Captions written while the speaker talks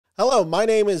Hello, my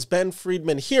name is Ben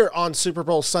Friedman here on Super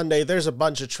Bowl Sunday. There's a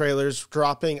bunch of trailers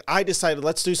dropping. I decided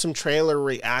let's do some trailer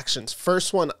reactions.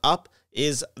 First one up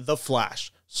is The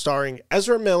Flash, starring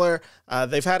Ezra Miller.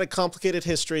 They've had a complicated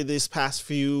history these past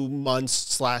few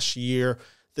months/year.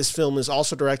 This film is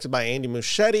also directed by Andy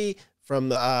Muschietti from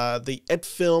the It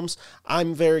films.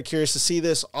 I'm very curious to see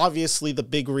this. Obviously, the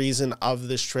big reason of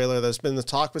this trailer that's been the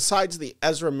talk, besides the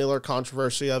Ezra Miller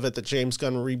controversy of it, the James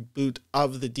Gunn reboot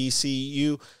of the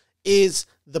DCU, is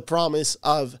the promise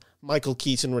of Michael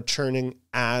Keaton returning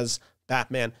as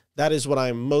Batman. That is what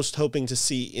I'm most hoping to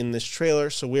see in this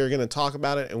trailer. So we are going to talk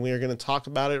about it, and we are going to talk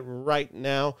about it right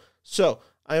now. So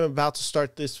I am about to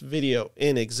start this video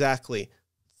in exactly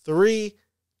 3,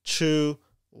 2,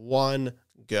 1,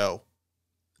 go.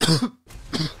 Tell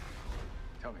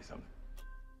me something.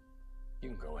 You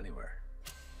can go anywhere.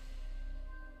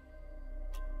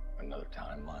 Another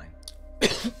timeline.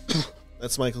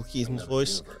 That's Michael Keaton's Another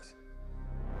voice. universe.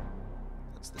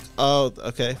 Oh,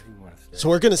 okay. Why do you want to stay? So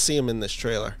we're going to see him in this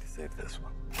trailer. To save this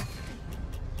one.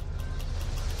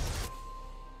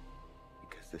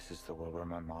 Because this is the world where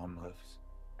my mom lives.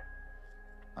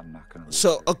 I'm not going to.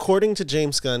 So according to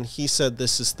James Gunn, he said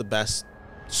this is the best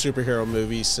superhero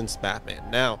movie since Batman.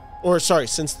 Now, or sorry,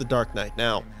 since The Dark Knight.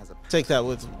 Now, take that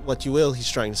with what you will. He's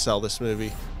trying to sell this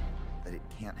movie. That it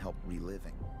can't help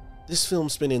reliving. This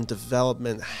film's been in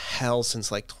development hell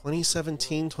since like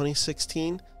 2017,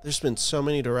 2016. There's been so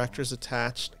many directors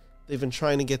attached. They've been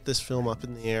trying to get this film up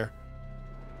in the air.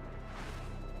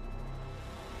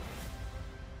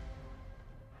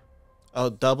 Oh,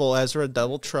 double Ezra,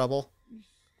 double trouble.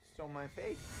 Stole my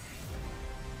face.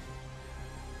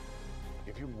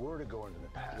 If you were to go into the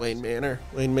past, Wayne Manor,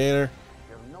 Wayne Manor.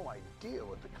 you have no idea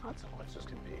what the consequences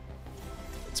can be.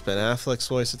 It's Ben Affleck's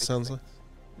voice, it sounds like.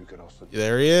 You could also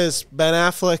There he is, Ben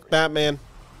Affleck, Batman.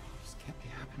 This can't be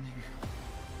happening.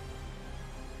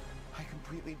 I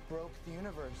completely broke the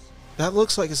universe. That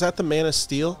looks like, is that the Man of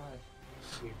Steel?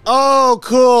 Oh,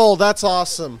 cool, that's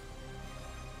awesome.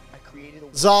 I created a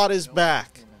world Zod with is no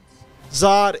back. humans.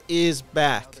 Zod is Now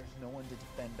back. there's no one to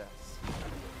defend us.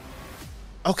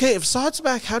 Okay, if Zod's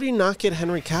back, how do you not get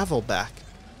Henry Cavill back?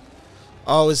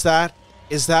 Oh, is that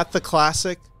the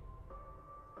classic?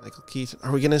 Michael Keaton.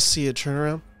 Are we going to see a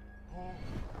turnaround?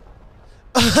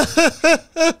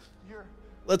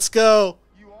 Let's go.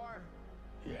 You are.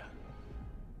 Yeah.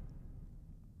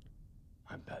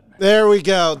 I'm Batman. There we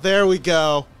go. There we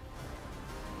go.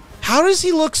 How does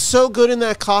he look so good in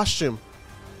that costume?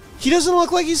 He doesn't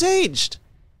look like he's aged.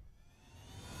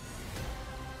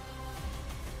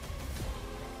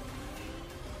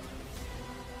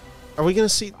 Are we going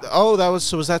to see... Oh,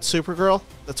 was that Supergirl?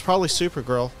 That's probably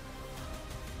Supergirl.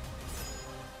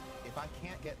 If I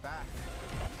can't get back.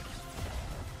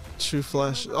 Two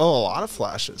flashes. Oh, a lot of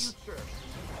flashes. Future.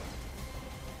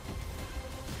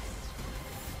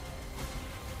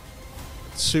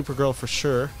 Supergirl for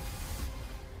sure.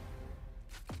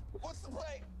 What's the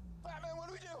play? Batman, what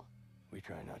do we do? We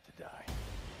try not to die.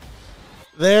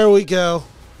 There we go.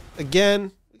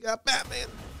 Again, we got Batman.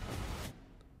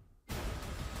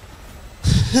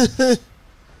 It's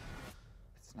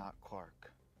not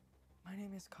Clark. My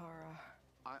name is Kara.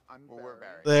 I'm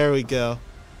Barry. There we go.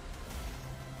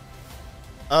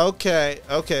 Okay,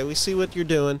 okay, we see what you're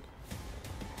doing.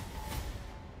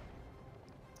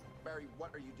 Barry,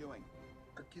 what are you doing?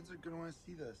 Our kids are gonna want to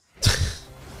see this.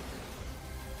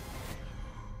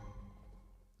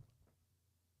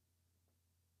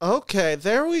 Okay,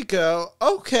 there we go.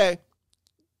 Okay.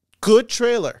 Good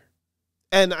trailer.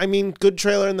 And I mean, good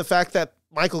trailer in the fact that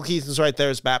Michael Keaton's right there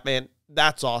as Batman.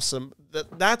 That's awesome.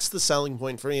 That's the selling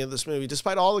point for me of this movie.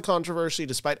 Despite all the controversy,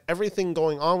 despite everything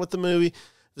going on with the movie,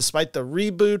 despite the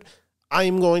reboot, I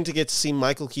am going to get to see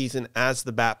Michael Keaton as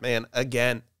the Batman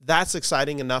again. That's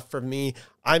exciting enough for me.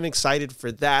 I'm excited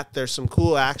for that. There's some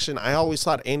cool action. I always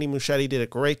thought Andy Muschietti did a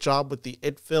great job with the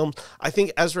It films. I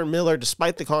think Ezra Miller,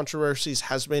 despite the controversies,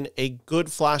 has been a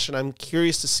good Flash, and I'm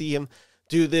curious to see him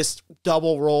do this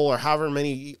double role or however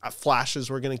many flashes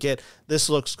we're going to get. This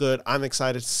looks good. I'm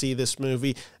excited to see this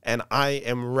movie, and I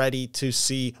am ready to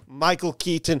see Michael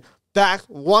Keaton back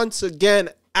once again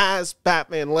as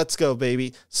Batman. Let's go,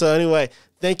 baby. So anyway,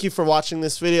 thank you for watching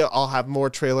this video. I'll have more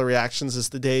trailer reactions as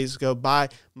the days go by.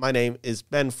 My name is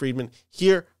Ben Friedman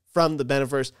here from the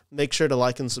Beniverse. Make sure to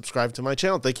like and subscribe to my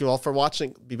channel. Thank you all for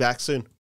watching. Be back soon.